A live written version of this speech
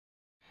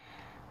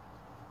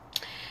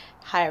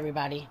Hi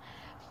everybody.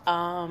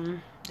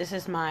 This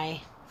is my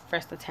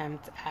first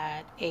attempt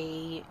at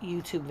a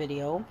YouTube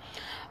video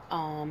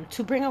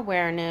to bring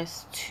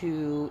awareness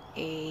to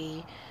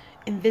a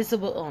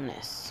invisible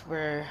illness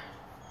where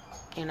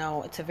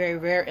it's a very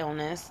rare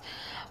illness,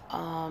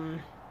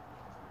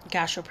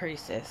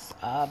 gastroparesis.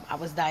 I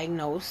was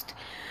diagnosed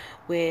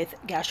with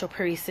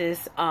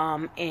gastroparesis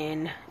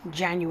in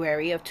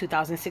January of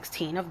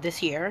 2016 of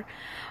this year,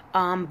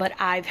 but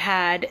I've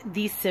had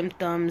these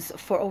symptoms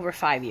for over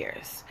 5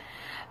 years.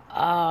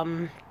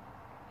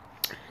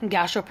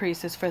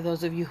 Gastroparesis, for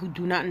those of you who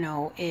do not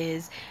know,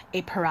 is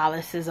a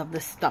paralysis of the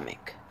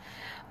stomach.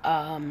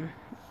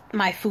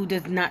 My food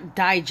does not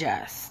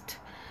digest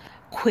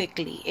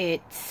quickly.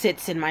 It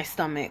sits in my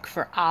stomach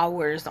for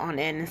hours on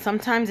end, and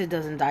sometimes it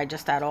doesn't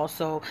digest at all,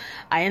 so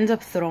I end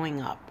up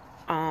throwing up.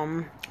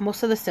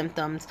 Most of the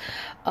symptoms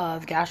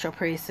of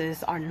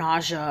gastroparesis are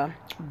nausea,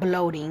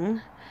 bloating,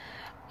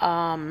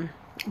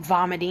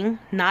 vomiting.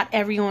 Not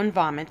everyone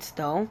vomits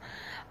though.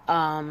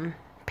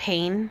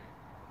 Pain,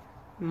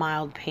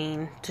 mild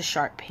pain to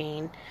sharp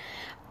pain,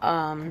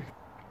 and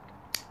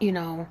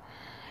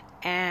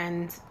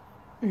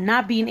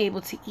not being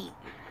able to eat.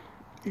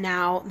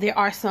 Now, there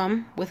are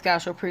some with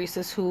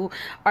gastroparesis who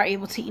are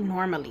able to eat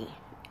normally,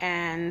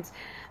 and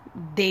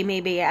they may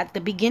be at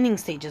the beginning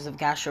stages of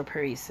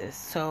gastroparesis,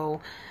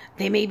 so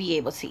they may be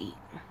able to eat.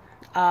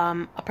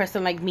 A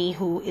person like me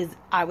who is,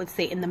 I would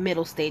say, in the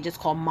middle stage, it's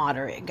called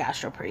moderate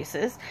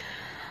gastroparesis.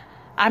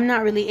 I'm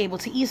not really able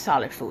to eat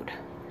solid food.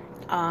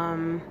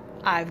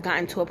 I've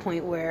gotten to a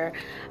point where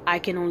I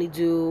can only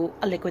do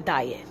a liquid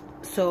diet.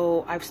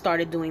 So I've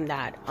started doing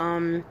that.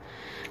 Am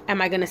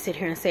I going to sit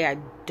here and say I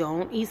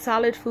don't eat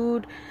solid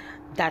food?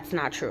 That's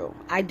not true.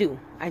 I do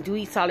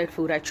eat solid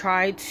food.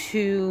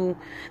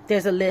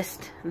 There's a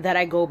list that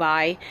I go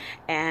by,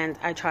 and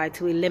I try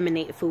to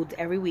eliminate foods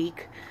every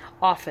week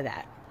off of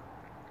that.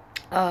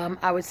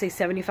 I would say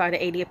 75 to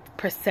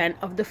 80%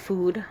 of the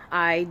food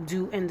I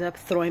do end up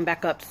throwing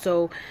back up.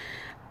 So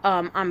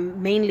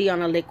I'm mainly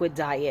on a liquid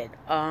diet.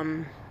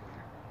 When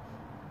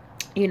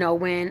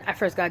I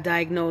first got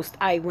diagnosed,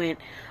 I went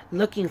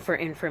looking for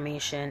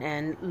information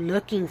and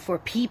looking for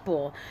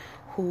people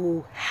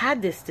who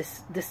had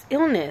this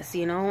illness,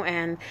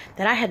 and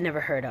that I had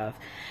never heard of.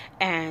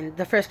 And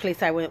the first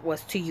place I went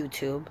was to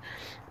YouTube.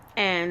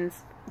 And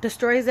the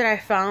stories that I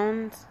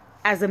found,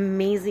 as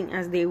amazing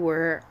as they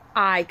were,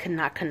 I could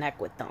not connect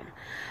with them.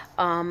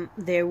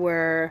 There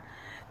were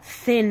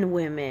thin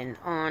women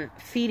on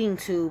feeding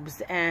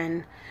tubes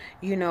and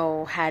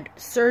had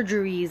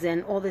surgeries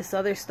and all this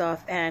other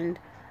stuff, and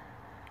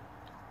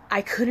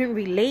I couldn't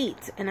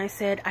relate. And I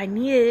said I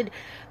needed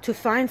to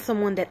find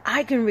someone that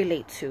I can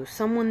relate to,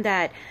 someone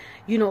that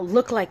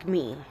looked like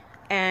me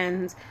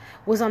and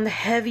was on the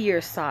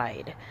heavier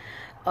side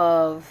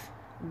of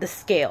the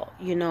scale,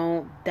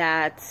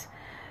 that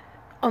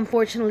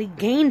unfortunately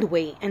gained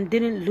weight and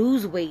didn't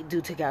lose weight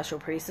due to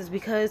gastroparesis,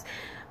 because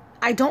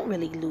I don't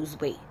really lose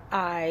weight.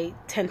 I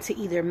tend to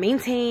either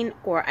maintain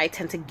or I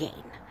tend to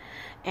gain.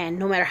 And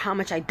no matter how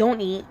much I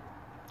don't eat,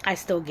 I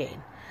still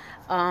gain.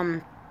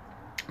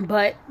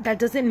 But that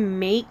doesn't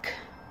make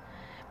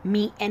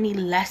me any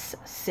less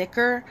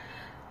sicker.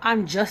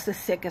 I'm just as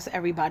sick as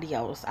everybody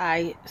else.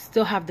 I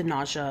still have the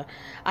nausea.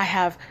 I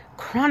have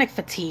chronic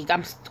fatigue.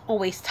 I'm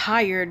always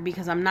tired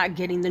because I'm not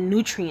getting the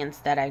nutrients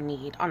that I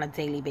need on a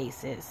daily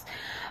basis.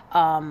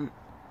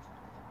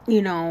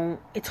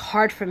 It's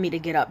hard for me to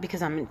get up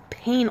because I'm in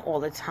pain all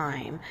the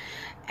time.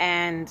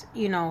 And,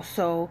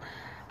 so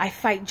I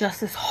fight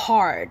just as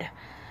hard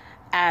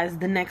as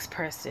the next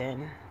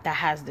person that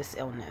has this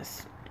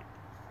illness.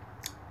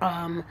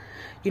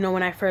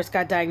 When I first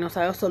got diagnosed,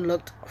 I also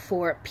looked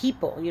for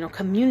people,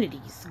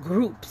 communities,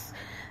 groups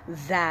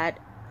that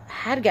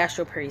had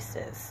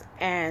gastroparesis.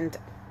 And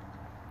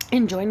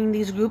in joining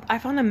these groups, I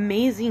found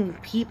amazing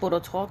people to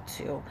talk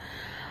to.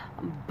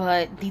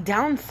 But the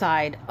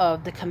downside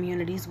of the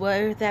communities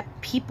were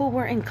that people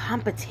were in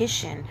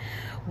competition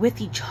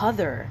with each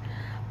other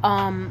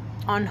on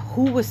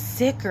who was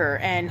sicker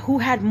and who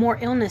had more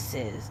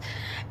illnesses,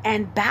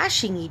 and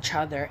bashing each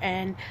other.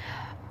 And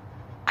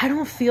I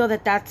don't feel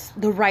that that's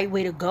the right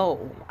way to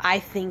go. I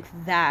think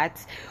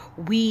that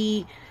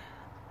we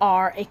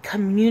are a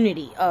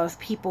community of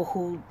people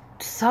who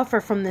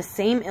suffer from the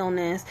same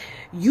illness.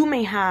 You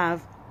may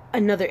have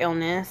another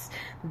illness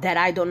that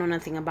I don't know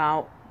nothing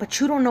about, but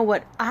you don't know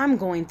what I'm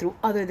going through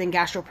other than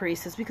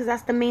gastroparesis, because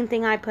that's the main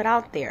thing I put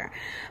out there.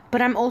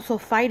 But I'm also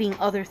fighting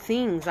other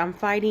things. I'm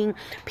fighting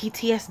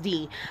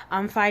PTSD.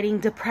 I'm fighting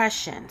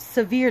depression,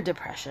 severe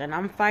depression.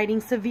 I'm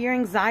fighting severe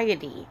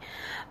anxiety.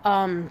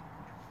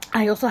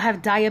 I also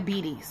have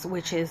diabetes,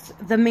 which is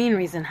the main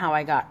reason how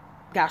I got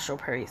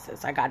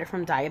gastroparesis. I got it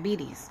from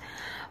diabetes.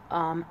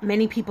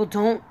 Many people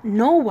don't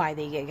know why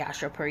they get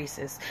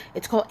gastroparesis.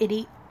 It's called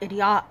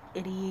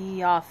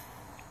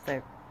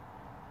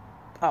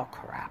oh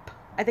crap,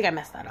 I think I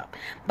messed that up.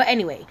 But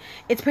anyway,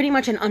 it's pretty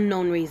much an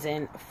unknown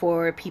reason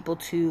for people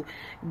to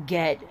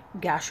get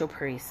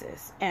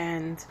gastroparesis.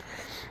 And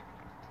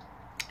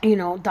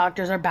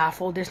Doctors are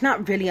baffled. There's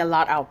not really a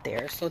lot out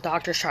there. So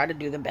doctors try to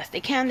do the best they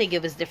can. They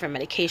give us different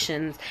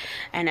medications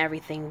and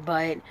everything.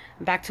 But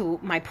back to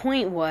my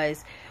point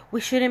was, we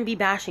shouldn't be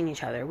bashing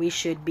each other. We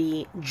should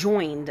be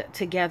joined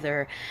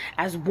together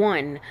as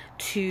one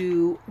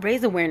to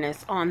raise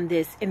awareness on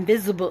this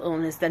invisible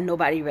illness that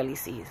nobody really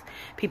sees.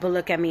 People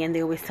look at me and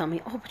they always tell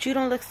me, oh, but you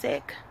don't look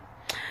sick.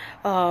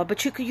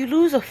 But you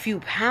lose a few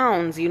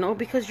pounds,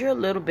 because you're a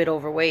little bit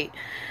overweight.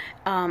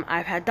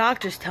 I've had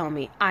doctors tell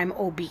me I'm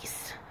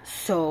obese,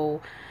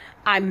 so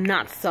I'm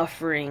not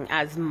suffering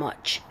as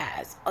much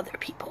as other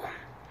people.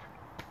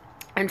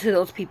 And to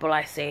those people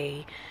I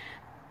say,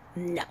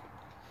 no.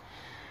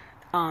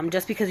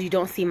 Just because you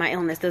don't see my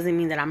illness doesn't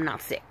mean that I'm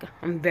not sick.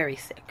 I'm very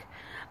sick.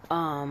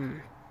 To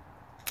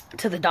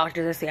the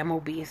doctors that say I'm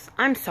obese,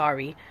 I'm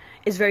sorry.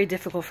 It's very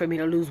difficult for me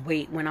to lose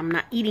weight when I'm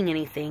not eating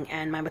anything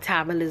and my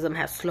metabolism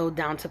has slowed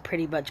down to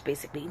pretty much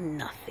basically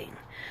nothing.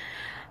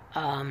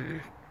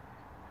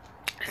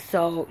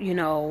 So,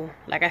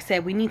 like I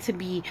said, we need to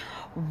be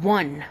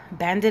one,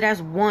 banded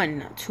as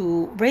one,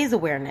 to raise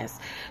awareness,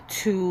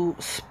 to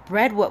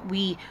spread what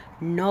we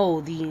know,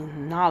 the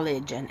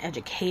knowledge and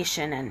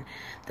education and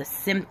the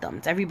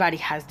symptoms. Everybody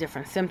has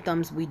different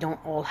symptoms. We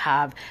don't all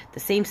have the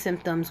same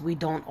symptoms. We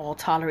don't all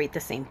tolerate the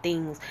same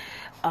things.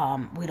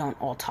 We don't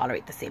all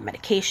tolerate the same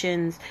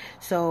medications.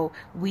 So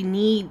we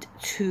need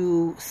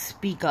to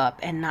speak up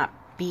and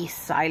not be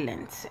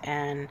silent,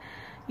 and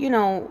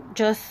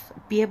just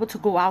be able to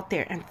go out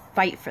there and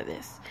fight for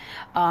this.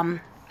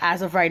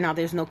 As of right now,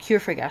 there's no cure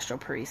for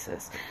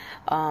gastroparesis.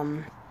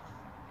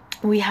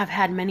 We have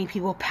had many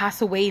people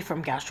pass away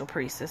from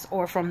gastroparesis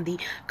or from the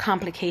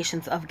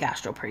complications of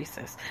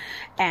gastroparesis.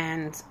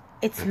 And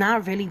it's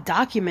not really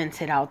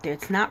documented out there.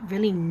 It's not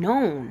really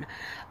known.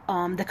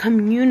 The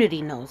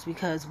community knows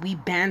because we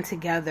band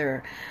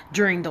together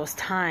during those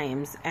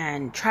times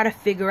and try to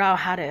figure out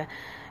how to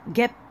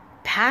get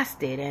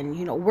past it and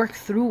work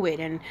through it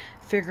and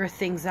figure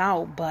things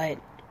out. But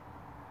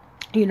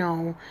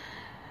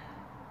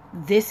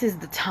this is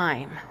the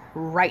time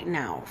right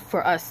now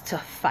for us to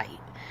fight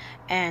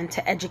and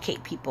to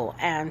educate people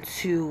and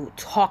to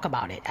talk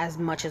about it as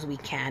much as we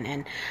can.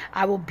 And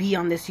I will be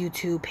on this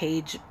YouTube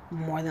page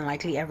more than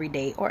likely every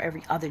day or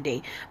every other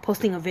day,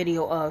 posting a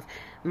video of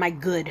my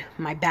good,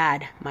 my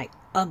bad, my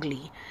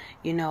ugly,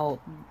 the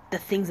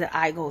things that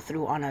I go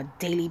through on a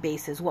daily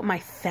basis, what my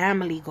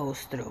family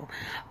goes through,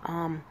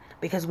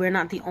 because we're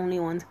not the only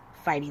ones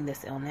fighting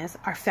this illness.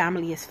 Our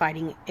family is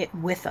fighting it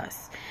with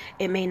us.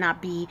 It may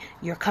not be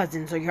your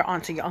cousins or your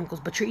aunts or your uncles,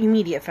 but your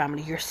immediate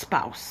family, your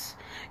spouse,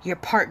 your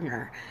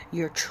partner,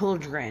 your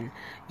children,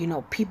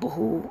 people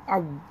who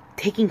are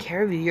taking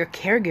care of you, your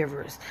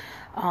caregivers.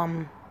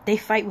 They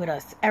fight with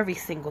us every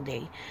single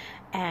day.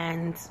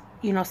 And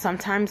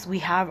sometimes we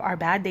have our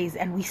bad days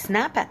and we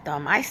snap at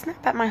them. I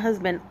snap at my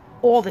husband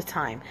all the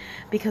time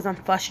because I'm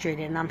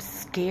frustrated and I'm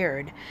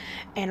scared,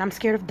 and I'm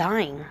scared of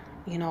dying.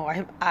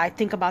 I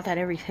think about that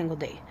every single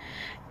day,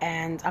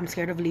 and I'm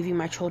scared of leaving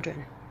my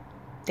children.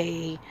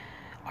 They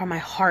are my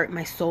heart,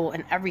 my soul,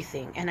 and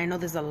everything. And I know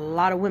there's a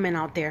lot of women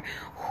out there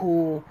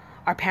who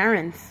are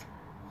parents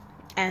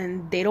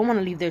and they don't want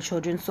to leave their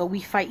children, so we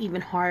fight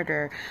even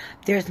harder.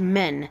 There's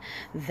men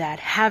that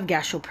have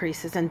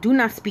gastroparesis and do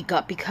not speak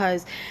up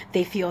because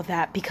they feel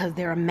that because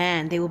they're a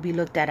man, they will be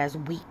looked at as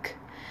weak.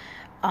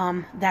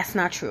 That's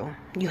not true.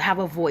 You have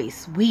a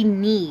voice. We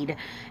need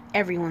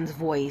everyone's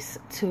voice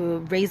to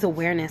raise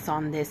awareness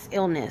on this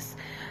illness.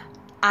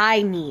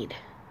 I need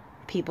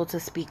people to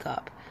speak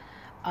up.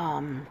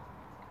 And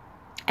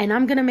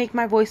I'm going to make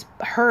my voice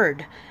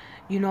heard.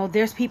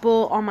 There's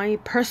people on my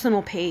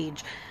personal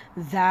page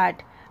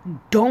that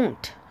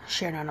don't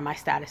share none of my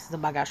statuses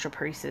about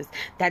gastroparesis,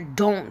 that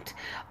don't,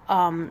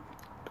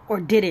 or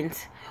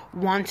didn't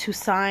want to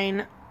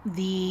sign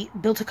the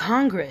bill to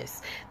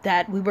Congress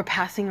that we were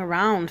passing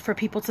around for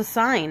people to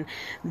sign.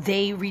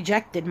 They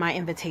rejected my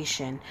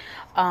invitation.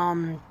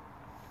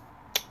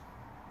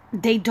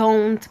 They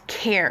don't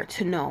care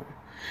to know.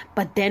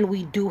 But then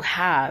we do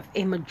have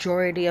a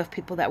majority of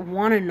people that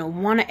want to know,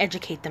 want to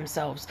educate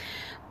themselves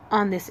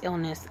on this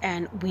illness,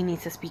 and we need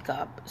to speak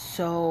up.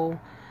 So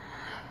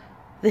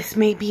this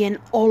may be an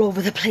all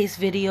over the place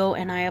video,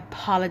 and I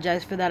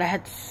apologize for that. I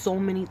had so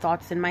many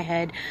thoughts in my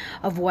head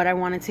of what I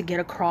wanted to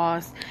get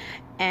across.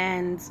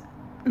 And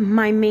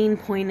my main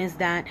point is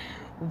that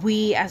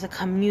we as a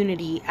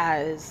community,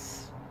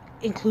 as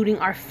including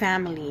our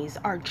families,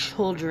 our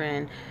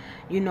children,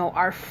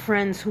 our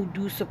friends who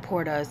do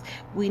support us,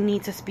 we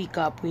need to speak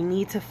up. We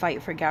need to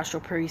fight for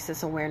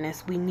gastroparesis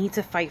awareness. We need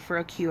to fight for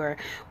a cure.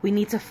 We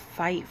need to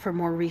fight for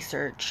more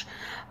research.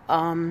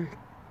 Once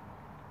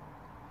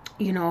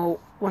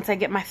I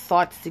get my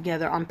thoughts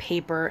together on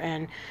paper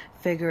and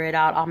figure it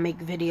out, I'll make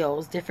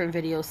videos, different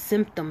videos,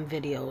 symptom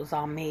videos.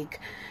 I'll make,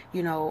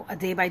 a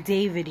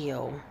day-by-day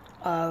video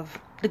of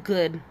the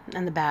good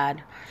and the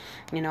bad.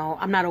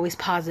 I'm not always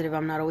positive.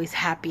 I'm not always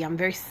happy. I'm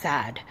very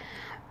sad.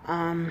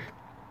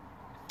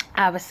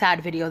 I have a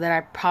sad video that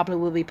I probably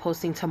will be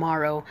posting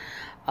tomorrow.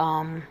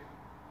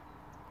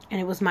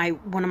 and it was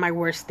one of my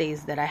worst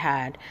days that I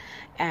had.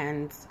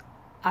 And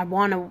I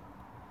want to,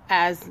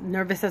 as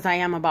nervous as I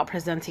am about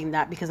presenting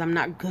that, because I'm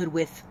not good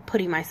with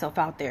putting myself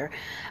out there,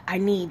 I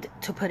need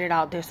to put it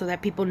out there so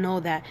that people know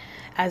that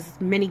as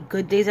many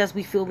good days as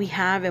we feel we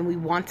have and we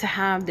want to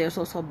have, there's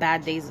also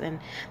bad days, and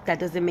that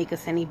doesn't make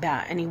us any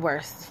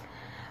worse.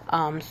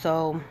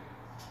 So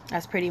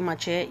that's pretty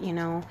much it.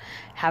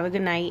 Have a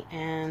good night,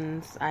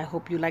 and I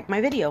hope you like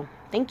my video.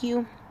 Thank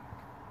you.